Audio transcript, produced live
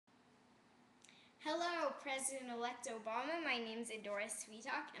Hello, President-elect Obama. My name is Adora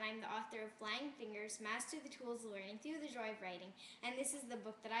Svitak, and I'm the author of Flying Fingers, Master the Tools of Learning Through the Joy of Writing, and this is the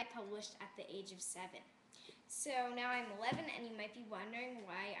book that I published at the age of 7. So now I'm 11, and you might be wondering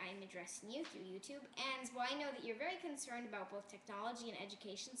why I'm addressing you through YouTube. And well, I know that you're very concerned about both technology and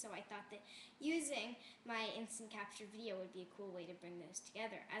education, so I thought that using my instant capture video would be a cool way to bring those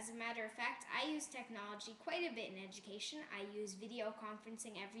together. As a matter of fact, I use technology quite a bit in education. I use video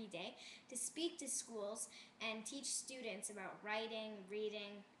conferencing every day to speak to schools and teach students about writing,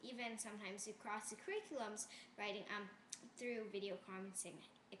 reading, even sometimes across the curriculums, writing through video conferencing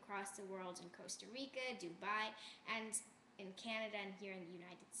across the world in Costa Rica, Dubai, and in Canada and here in the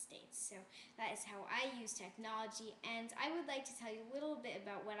United States. So that is how I use technology, and I would like to tell you a little bit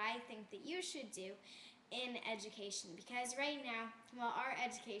about what I think that you should do in education, because right now, well, our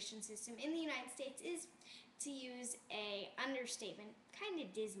education system in the United States is, to use a understatement, kind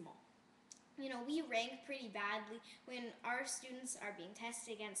of dismal. You know, we rank pretty badly when our students are being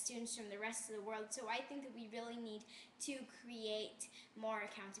tested against students from the rest of the world. So I think that we really need to create more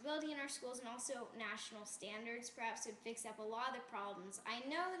accountability in our schools, and also national standards perhaps would fix up a lot of the problems. I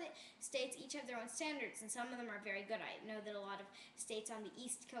know that states each have their own standards, and some of them are very good. I know that a lot of states on the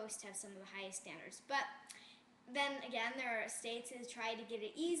East Coast have some of the highest standards. But then again, there are states that try to get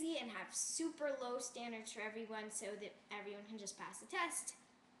it easy and have super low standards for everyone so that everyone can just pass the test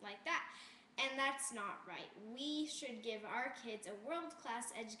like that. And that's not right. We should give our kids a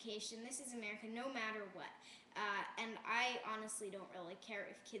world-class education. This is America, no matter what. And I honestly don't really care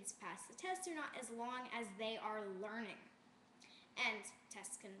if kids pass the test or not, as long as they are learning. And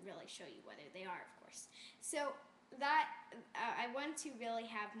tests can really show you whether they are, of course. So that I want to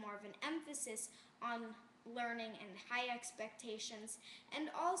really have more of an emphasis on learning and high expectations. And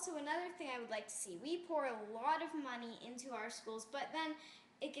also another thing I would like to see, we pour a lot of money into our schools, but then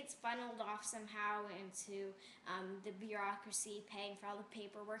it gets funneled off somehow into the bureaucracy paying for all the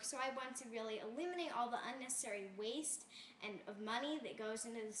paperwork. So I want to really eliminate all the unnecessary waste of money that goes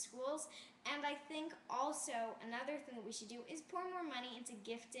into the schools. And I think also another thing that we should do is pour more money into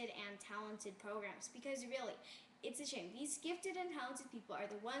gifted and talented programs, because really, it's a shame. These gifted and talented people are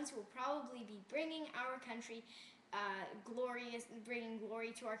the ones who will probably be bringing our country bringing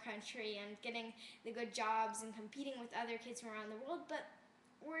glory to our country and getting the good jobs and competing with other kids from around the world. But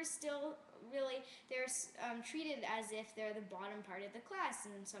we're still really, they're treated as if they're the bottom part of the class,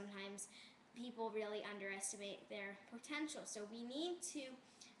 and sometimes people really underestimate their potential. So we need to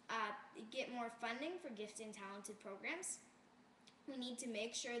get more funding for gifted and talented programs. We need to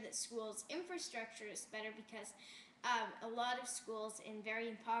make sure that schools' infrastructure is better, because a lot of schools in very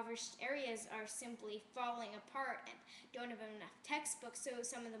impoverished areas are simply falling apart and don't have enough textbooks, so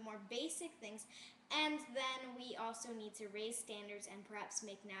some of the more basic things. And then we also need to raise standards and perhaps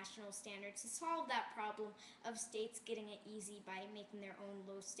make national standards to solve that problem of states getting it easy by making their own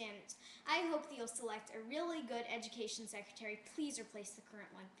low standards. I hope that you'll select a really good education secretary. Please replace the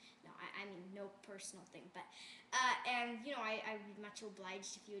current one. No, I mean, no personal thing, but, and you know, I'd be much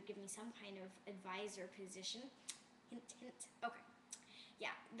obliged if you would give me some kind of advisor position. Hint, hint. Okay.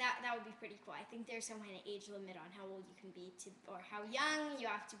 Yeah, that would be pretty cool. I think there's some kind of age limit on how old you can be or how young you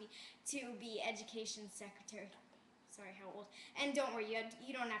have to be education secretary. Sorry, how old. And don't worry, you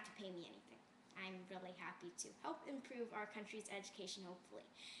don't have to pay me anything. I'm really happy to help improve our country's education, hopefully.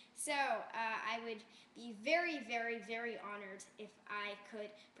 So I would be very, very, very honored if I could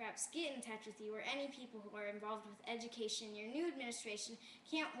perhaps get in touch with you, or any people who are involved with education in your new administration.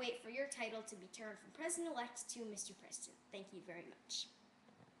 Can't wait for your title to be turned from President-elect to Mr. President. Thank you very much.